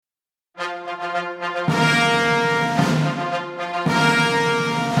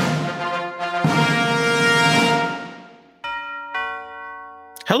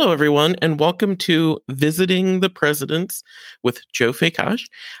Hello, everyone, and welcome to Visiting the Presidents with Joe Fakash.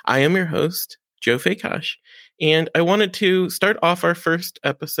 I am your host, Joe Fakash, and I wanted to start off our first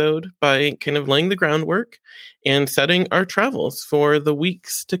episode by kind of laying the groundwork and setting our travels for the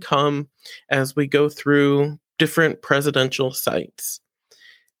weeks to come as we go through different presidential sites.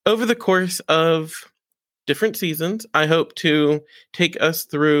 Over the course of different seasons, I hope to take us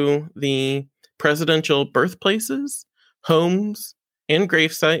through the presidential birthplaces, homes, and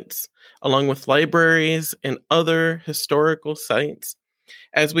grave sites, along with libraries and other historical sites,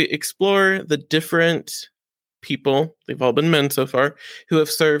 as we explore the different people, they've all been men so far, who have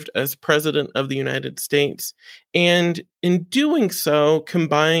served as President of the United States. And in doing so,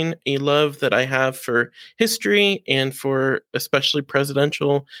 combine a love that I have for history and for especially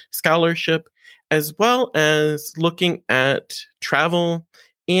presidential scholarship, as well as looking at travel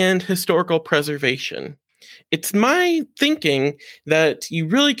and historical preservation. It's my thinking that you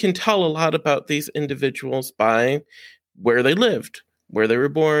really can tell a lot about these individuals by where they lived, where they were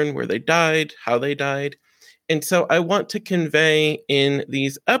born, where they died, how they died. And so I want to convey in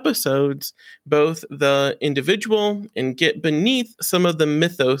these episodes both the individual and get beneath some of the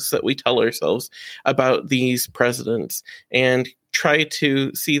mythos that we tell ourselves about these presidents and try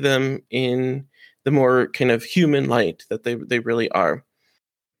to see them in the more kind of human light that they really are.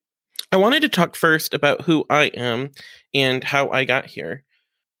 I wanted to talk first about who I am and how I got here.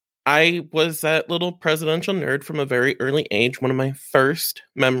 I was that little presidential nerd from a very early age. One of my first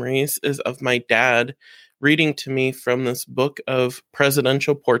memories is of my dad reading to me from this book of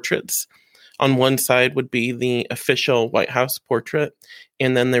presidential portraits. On one side would be the official White House portrait,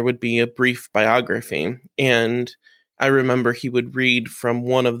 and then there would be a brief biography. And I remember he would read from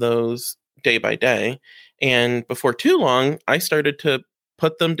one of those day by day. And before too long, I started to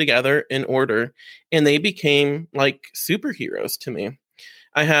put them together in order, and they became like superheroes to me.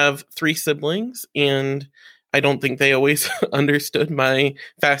 I have three siblings, and I don't think they always understood my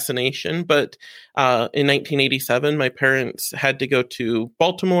fascination. But in 1987, my parents had to go to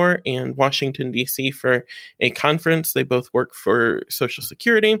Baltimore and Washington, D.C. for a conference. They both work for Social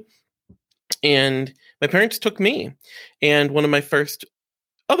Security. And my parents took me. And one of my first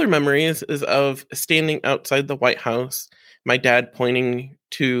other memories is of standing outside the White House, my dad pointing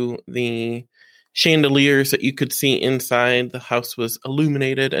to the chandeliers that you could see inside. The house was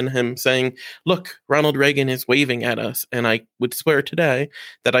illuminated, and him saying, "Look, Ronald Reagan is waving at us." And I would swear today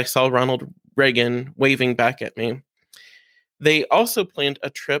that I saw Ronald Reagan waving back at me. They also planned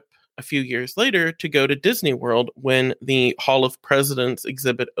a trip a few years later to go to Disney World when the Hall of Presidents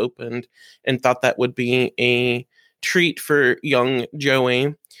exhibit opened, and thought that would be a treat for young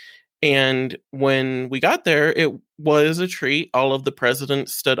Joey. And when we got there, it was a treat. All of the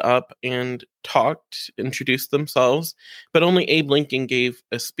presidents stood up and talked, introduced themselves, but only Abe Lincoln gave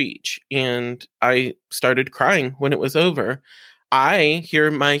a speech. And I started crying when it was over. I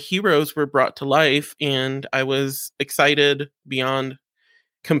hear my heroes were brought to life, and I was excited beyond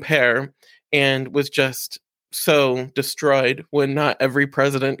compare, and was just so destroyed when not every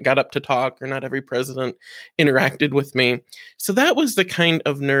president got up to talk or not every president interacted with me. So that was the kind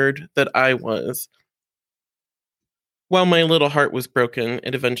of nerd that I was. While my little heart was broken,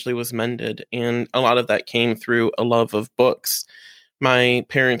 it eventually was mended, and a lot of that came through a love of books. My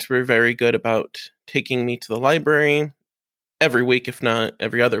parents were very good about taking me to the library every week, if not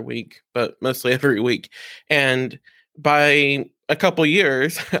every other week, but mostly every week. And by a couple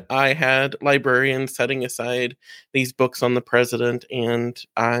years, I had librarians setting aside these books on the president, and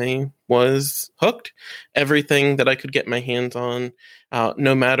I was hooked. Everything that I could get my hands on,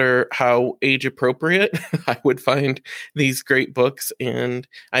 no matter how age appropriate, I would find these great books, and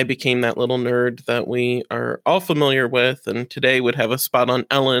I became that little nerd that we are all familiar with, and today would have a spot on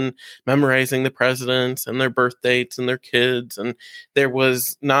Ellen memorizing the presidents and their birth dates and their kids. And there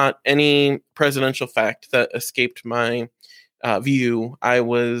was not any presidential fact that escaped my view. I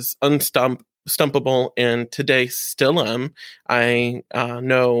was unstumpable, and today still am. I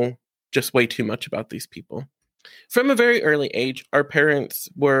know just way too much about these people. From a very early age, our parents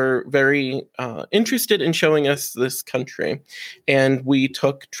were very interested in showing us this country, and we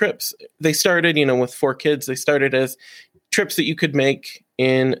took trips. They started, with 4 kids. They started as trips that you could make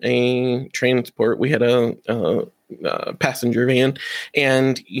in a transport. We had a passenger van,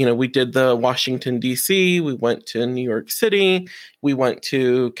 and we did the Washington D.C. We went to New York City. We went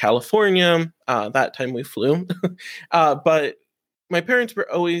to California. That time we flew, but my parents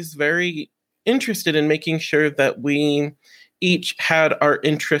were always very interested in making sure that we each had our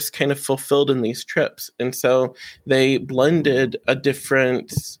interests kind of fulfilled in these trips. And so they blended the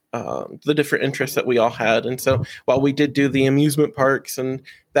different interests that we all had. And so while we did do the amusement parks and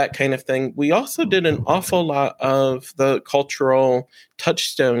that kind of thing, we also did an awful lot of the cultural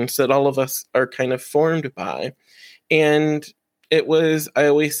touchstones that all of us are kind of formed by. And it was, I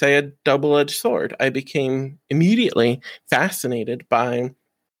always say, a double-edged sword. I became immediately fascinated by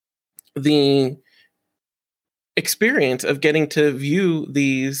the experience of getting to view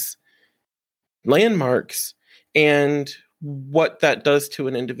these landmarks and what that does to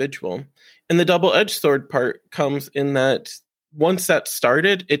an individual. And the double-edged sword part comes in that once that's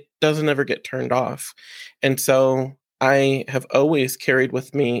started, it doesn't ever get turned off. And so I have always carried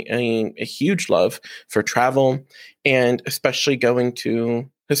with me a huge love for travel, and especially going to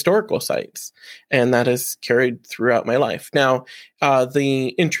historical sites. And that has carried throughout my life. Now, the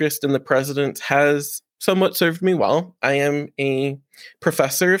interest in the presidents has somewhat served me well. I am a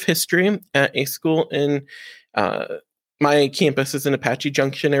professor of history at a school in my campus is in Apache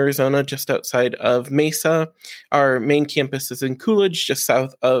Junction, Arizona, just outside of Mesa. Our main campus is in Coolidge, just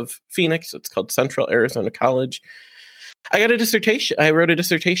south of Phoenix. It's called Central Arizona College. I wrote a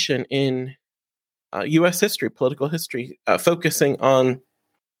dissertation in U.S. history, political history, focusing on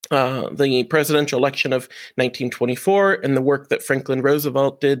the presidential election of 1924 and the work that Franklin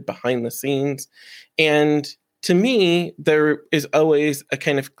Roosevelt did behind the scenes. And to me, there is always a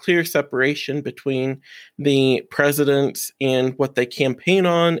kind of clear separation between the presidents and what they campaign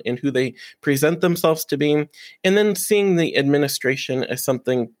on and who they present themselves to be, and then seeing the administration as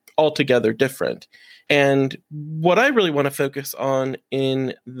something altogether different. And what I really want to focus on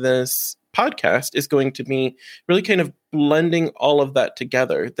in this podcast is going to be really kind of blending all of that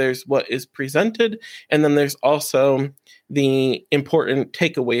together. There's what is presented, and then there's also the important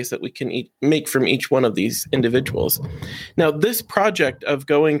takeaways that we can make from each one of these individuals. Now, this project of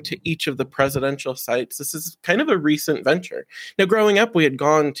going to each of the presidential sites, this is kind of a recent venture. Now, growing up, we had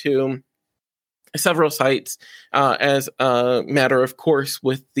gone to several sites as a matter of course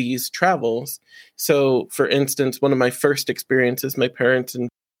with these travels. So, for instance, one of my first experiences, my parents and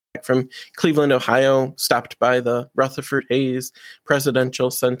from Cleveland, Ohio, stopped by the Rutherford Hayes Presidential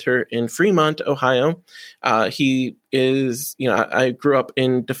Center in Fremont, Ohio. He is, I grew up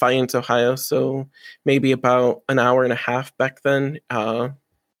in Defiance, Ohio, so maybe about an hour and a half back then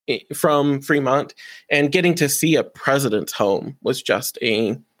from Fremont. And getting to see a president's home was just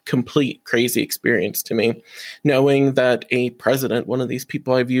a complete crazy experience to me. Knowing that a president, one of these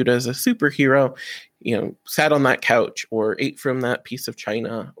people I viewed as a superhero, sat on that couch or ate from that piece of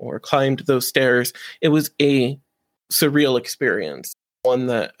china or climbed those stairs. It was a surreal experience, one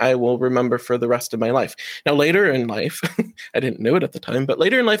that I will remember for the rest of my life. Now, later in life, I didn't know it at the time, but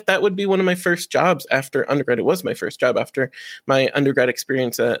later in life, that would be one of my first jobs after undergrad. It was my first job after my undergrad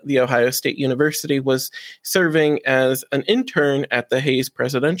experience at The Ohio State University, was serving as an intern at the Hayes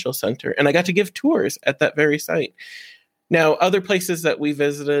Presidential Center. And I got to give tours at that very site. Now, other places that we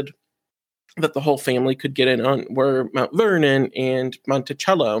visited that the whole family could get in on were Mount Vernon and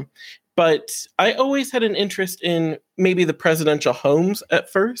Monticello. But I always had an interest in maybe the presidential homes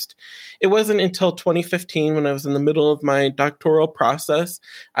at first. It wasn't until 2015, when I was in the middle of my doctoral process.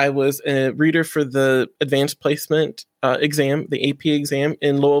 I was a reader for the advanced placement exam, the AP exam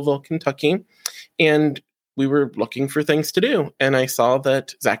in Louisville, Kentucky. And we were looking for things to do. And I saw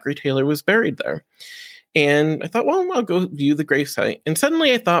that Zachary Taylor was buried there. And I thought, well, I'll go view the gravesite. And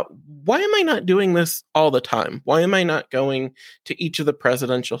suddenly I thought, why am I not doing this all the time? Why am I not going to each of the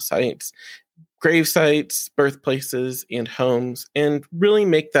presidential sites, grave sites, birthplaces, and homes, and really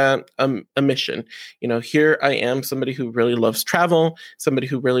make that a mission? Here I am, somebody who really loves travel, somebody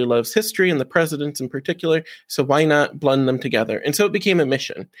who really loves history and the presidents in particular. So why not blend them together? And so it became a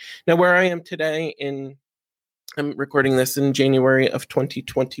mission. Now, where I am today, I'm recording this in January of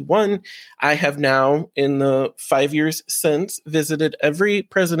 2021. I have now, in the 5 years since, visited every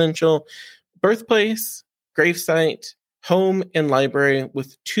presidential birthplace, gravesite, home, and library,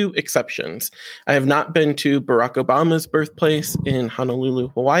 with two exceptions. I have not been to Barack Obama's birthplace in Honolulu,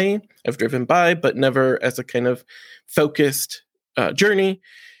 Hawaii. I've driven by, but never as a kind of focused journey.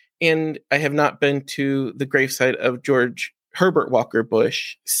 And I have not been to the gravesite of George Herbert Walker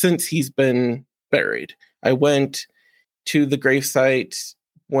Bush since he's been buried. I went to the gravesite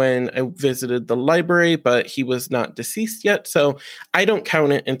when I visited the library, but he was not deceased yet. So I don't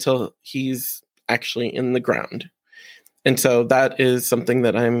count it until he's actually in the ground. And so that is something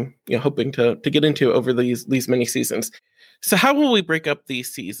that I'm hoping to get into over these many seasons. So how will we break up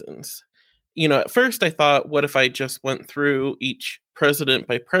these seasons? At first I thought, what if I just went through each president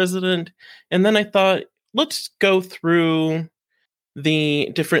by president? And then I thought, let's go through the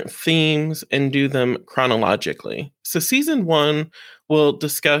different themes and do them chronologically. So, season one will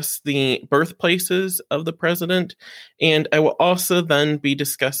discuss the birthplaces of the president, and I will also then be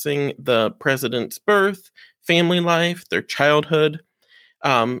discussing the president's birth, family life, their childhood,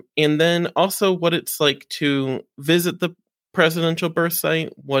 and then also what it's like to visit the presidential birth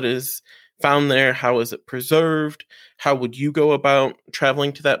site, what is found there, how is it preserved, how would you go about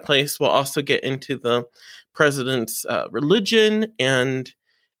traveling to that place. We'll also get into the president's religion and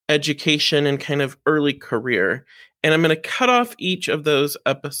education and kind of early career. And I'm going to cut off each of those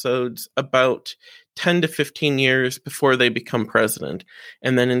episodes about 10 to 15 years before they become president.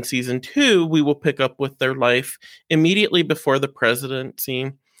 And then in season two, we will pick up with their life immediately before the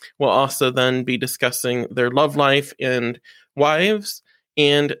presidency. We'll also then be discussing their love life and wives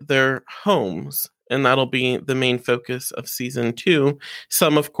and their homes. And that'll be the main focus of season two.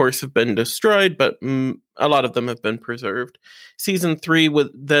 Some, of course, have been destroyed, but a lot of them have been preserved. Season three would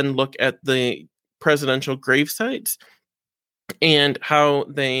then look at the presidential grave sites and how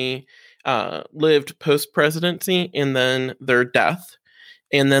they lived post-presidency and then their death.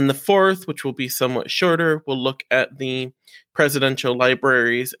 And then the fourth, which will be somewhat shorter, will look at the presidential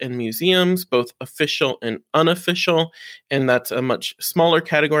libraries and museums, both official and unofficial. And that's a much smaller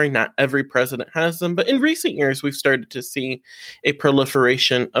category. Not every president has them. But in recent years, we've started to see a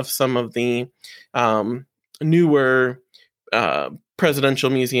proliferation of some of the newer presidential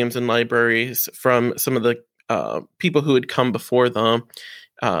museums and libraries from some of the people who had come before the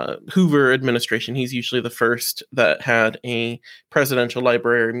Hoover administration. He's usually the first that had a presidential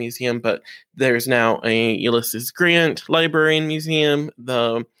library or museum, but there's now a Ulysses Grant Library and Museum.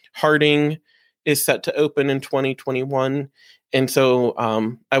 The Harding is set to open in 2021. And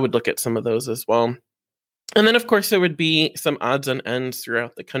so I would look at some of those as well. And then, of course, there would be some odds and ends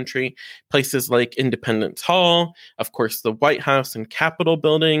throughout the country, places like Independence Hall, of course, the White House and Capitol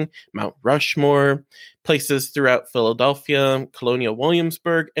Building, Mount Rushmore, places throughout Philadelphia, Colonial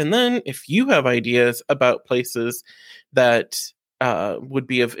Williamsburg. And then if you have ideas about places that would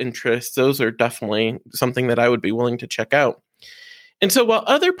be of interest, those are definitely something that I would be willing to check out. And so while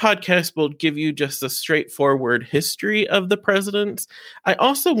other podcasts will give you just a straightforward history of the presidents, I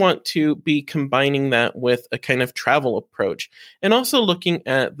also want to be combining that with a kind of travel approach and also looking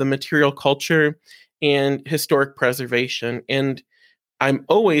at the material culture and historic preservation. And I'm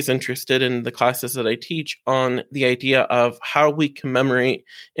always interested in the classes that I teach on the idea of how we commemorate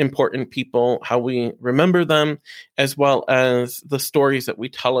important people, how we remember them, as well as the stories that we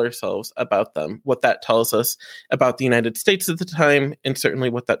tell ourselves about them, what that tells us about the United States at the time, and certainly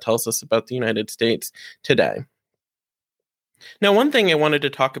what that tells us about the United States today. Now, one thing I wanted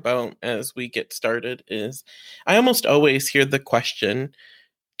to talk about as we get started is I almost always hear the question,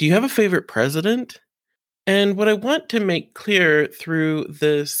 do you have a favorite president? And what I want to make clear through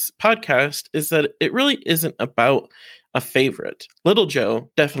this podcast is that it really isn't about a favorite. Little Joe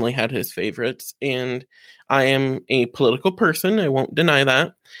definitely had his favorites, and I am a political person. I won't deny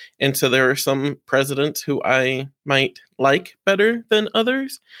that. And so there are some presidents who I might like better than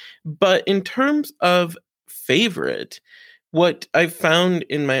others. But in terms of favorite, what I've found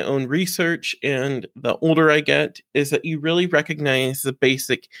in my own research and the older I get is that you really recognize the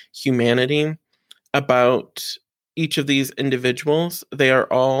basic humanity about each of these individuals. They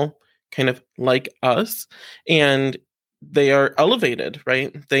are all kind of like us, and they are elevated,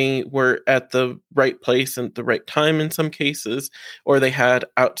 right? They were at the right place at the right time in some cases, or they had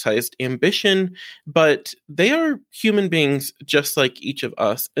outsized ambition, but they are human beings just like each of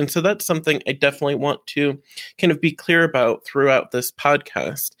us. And so that's something I definitely want to kind of be clear about throughout this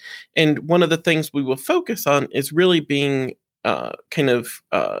podcast. And one of the things we will focus on is really being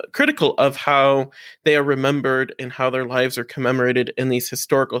critical of how they are remembered and how their lives are commemorated in these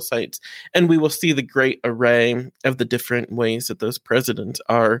historical sites. And we will see the great array of the different ways that those presidents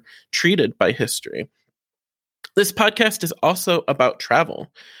are treated by history. This podcast is also about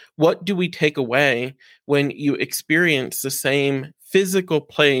travel. What do we take away when you experience the same physical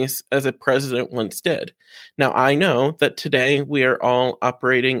place as a president once did? Now, I know that today we are all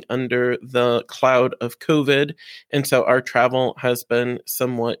operating under the cloud of COVID, and so our travel has been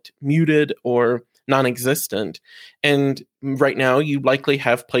somewhat muted or non-existent. And right now, you likely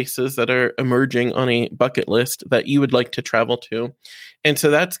have places that are emerging on a bucket list that you would like to travel to. And so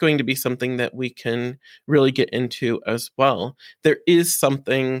that's going to be something that we can really get into as well. There is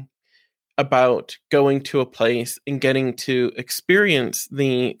something about going to a place and getting to experience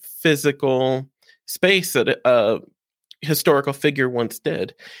the physical space that a historical figure once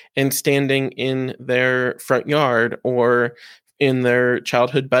did, and standing in their front yard or in their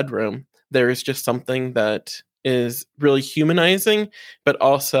childhood bedroom, there is just something that is really humanizing, but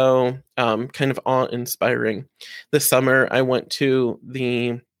also kind of awe-inspiring. This summer, I went to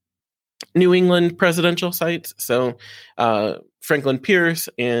the New England presidential sites, so Franklin Pierce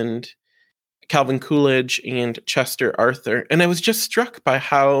and Calvin Coolidge and Chester Arthur. And I was just struck by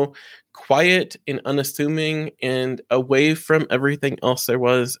how quiet and unassuming and away from everything else there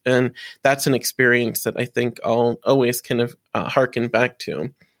was. And that's an experience that I think I'll always kind of harken back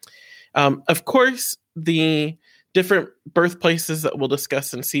to. Of course, the different birthplaces that we'll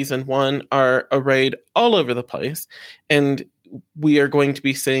discuss in season 1 are arrayed all over the place. And we are going to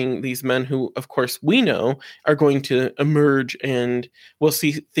be seeing these men who, of course, we know are going to emerge, and we'll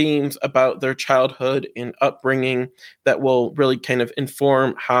see themes about their childhood and upbringing that will really kind of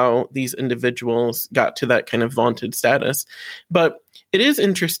inform how these individuals got to that kind of vaunted status. But it is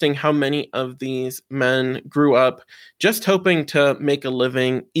interesting how many of these men grew up just hoping to make a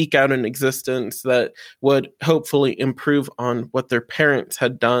living, eke out an existence that would hopefully improve on what their parents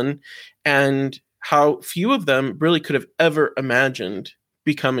had done, and how few of them really could have ever imagined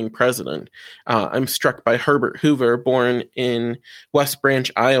becoming president. I'm struck by Herbert Hoover, born in West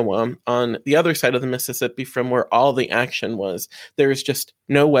Branch, Iowa, on the other side of the Mississippi from where all the action was. There is just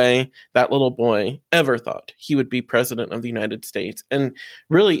no way that little boy ever thought he would be president of the United States, and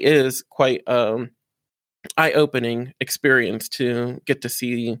really is quite eye-opening experience to get to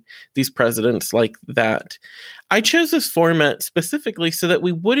see these presidents like that. I chose this format specifically so that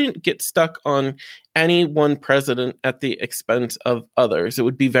we wouldn't get stuck on any one president at the expense of others. It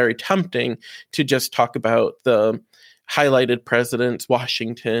would be very tempting to just talk about the highlighted presidents,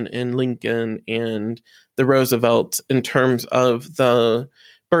 Washington and Lincoln and the Roosevelts, in terms of the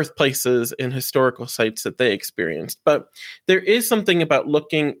birthplaces and historical sites that they experienced. But there is something about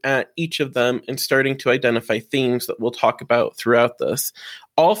looking at each of them and starting to identify themes that we'll talk about throughout this.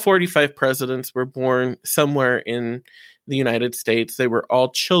 All 45 presidents were born somewhere in the United States. They were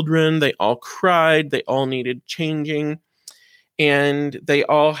all children. They all cried. They all needed changing. And they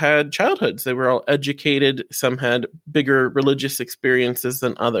all had childhoods. They were all educated. Some had bigger religious experiences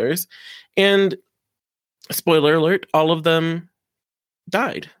than others. And spoiler alert, all of them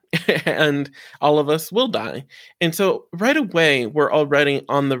died. And all of us will die. And so right away, we're already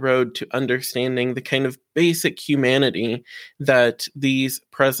on the road to understanding the kind of basic humanity that these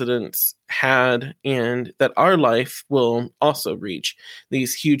presidents had, and that our life will also reach.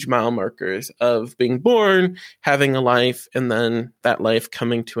 These huge mile markers of being born, having a life, and then that life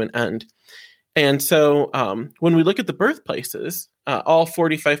coming to an end. And so when we look at the birthplaces, all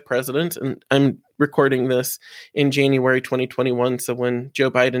 45 presidents, and I'm recording this in January 2021, so when Joe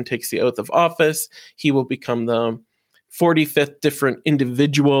Biden takes the oath of office, he will become the 45th different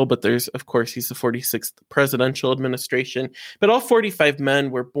individual, but there's, of course, he's the 46th presidential administration. But all 45 men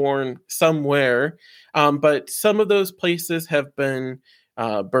were born somewhere, but some of those places have been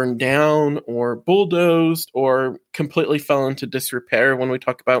burned down or bulldozed or completely fell into disrepair. When we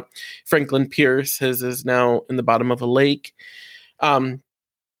talk about Franklin Pierce, his is now in the bottom of a lake.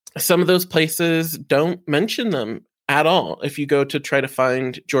 Some of those places don't mention them at all. If you go to try to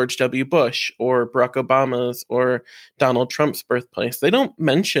find George W. Bush or Barack Obama's or Donald Trump's birthplace, they don't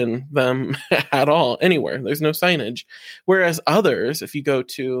mention them at all anywhere. There's no signage. Whereas others, if you go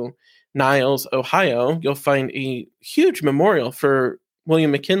to Niles, Ohio, you'll find a huge memorial for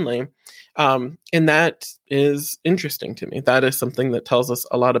William McKinley. And that is interesting to me. That is something that tells us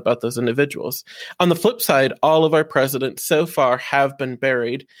a lot about those individuals. On the flip side, all of our presidents so far have been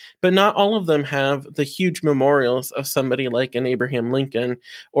buried, but not all of them have the huge memorials of somebody like an Abraham Lincoln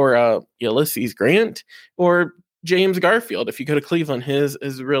or Ulysses Grant or James Garfield. If you go to Cleveland, his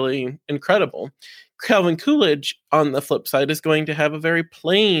is really incredible. Calvin Coolidge, on the flip side, is going to have a very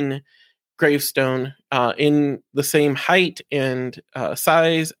plain gravestone in the same height and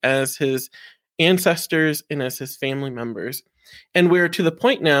size as his ancestors and as his family members. And we're to the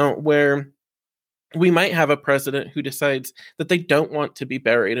point now where we might have a president who decides that they don't want to be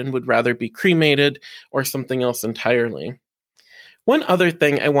buried and would rather be cremated or something else entirely. One other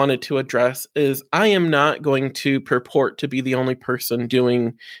thing I wanted to address is I am not going to purport to be the only person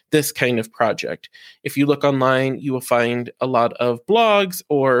doing this kind of project. If you look online, you will find a lot of blogs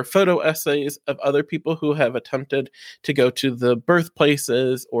or photo essays of other people who have attempted to go to the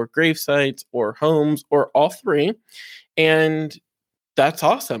birthplaces or grave sites or homes or all three. And That's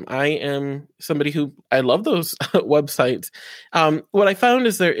awesome. I am somebody who I love those websites. What I found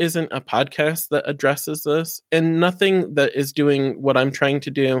is there isn't a podcast that addresses this, and nothing that is doing what I'm trying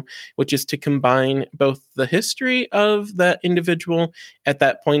to do, which is to combine both the history of that individual at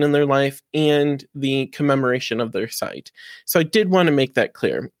that point in their life and the commemoration of their site. So I did want to make that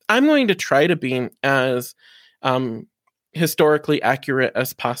clear. I'm going to try to be as historically accurate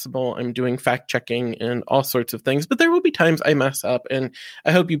as possible. I'm doing fact checking and all sorts of things, but there will be times I mess up, and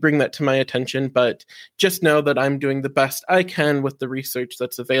I hope you bring that to my attention. But just know that I'm doing the best I can with the research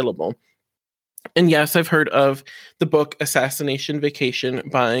that's available. And yes, I've heard of the book Assassination Vacation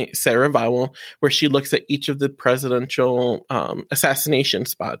by Sarah Vowell, where she looks at each of the presidential assassination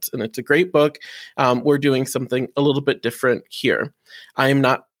spots. And it's a great book. We're doing something a little bit different here. I am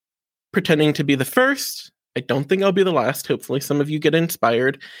not pretending to be the first. I don't think I'll be the last. Hopefully, some of you get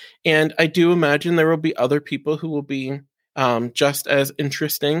inspired. And I do imagine there will be other people who will be just as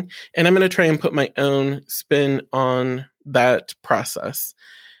interesting. And I'm going to try and put my own spin on that process.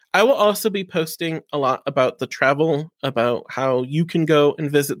 I will also be posting a lot about the travel, about how you can go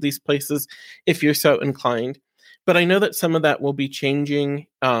and visit these places if you're so inclined. But I know that some of that will be changing.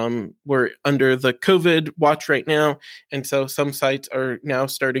 We're under the COVID watch right now. And so some sites are now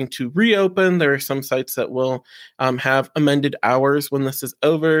starting to reopen. There are some sites that will have amended hours when this is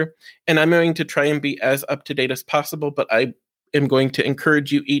over. And I'm going to try and be as up to date as possible. But I am going to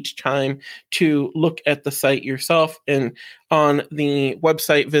encourage you each time to look at the site yourself. And on the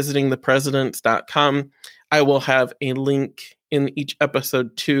website, visitingthepresidents.com, I will have a link in each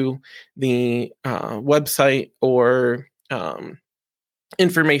episode to the website or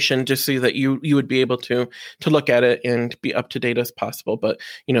information, just so that you would be able to look at it and be up to date as possible. But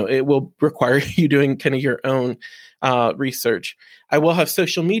it will require you doing kind of your own research. I will have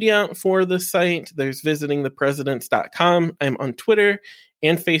social media for the site. There's visitingthepresidents.com. I'm on Twitter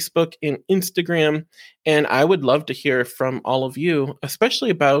and Facebook and Instagram. And I would love to hear from all of you,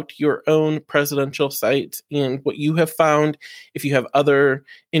 especially about your own presidential sites and what you have found. If you have other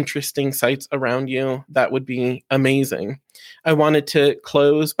interesting sites around you, that would be amazing. I wanted to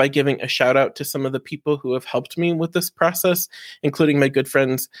close by giving a shout out to some of the people who have helped me with this process, including my good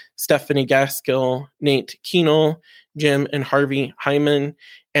friends Stephanie Gaskill, Nate Keenel, Jim and Harvey Hyman.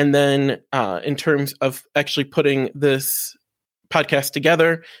 And then in terms of actually putting this podcast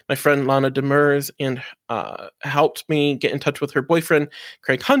together, my friend Lana Demers and helped me get in touch with her boyfriend,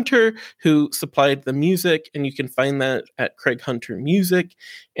 Craig Hunter, who supplied the music, and you can find that at Craig Hunter Music.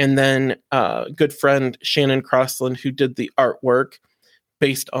 And then good friend Shannon Crossland, who did the artwork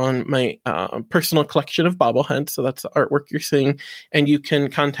based on my personal collection of bobbleheads. So that's the artwork you're seeing. And you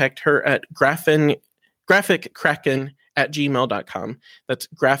can contact her at graphickraken@gmail.com. That's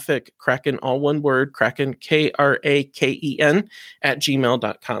graphic kraken, all one word, kraken, Kraken,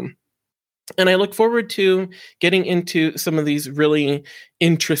 @gmail.com. And I look forward to getting into some of these really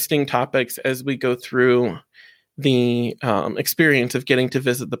interesting topics as we go through the experience of getting to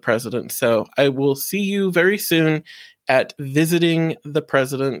visit the president. So I will see you very soon at Visiting the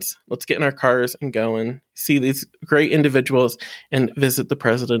Presidents. Let's get in our cars and go and see these great individuals and visit the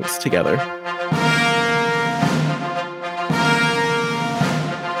presidents together.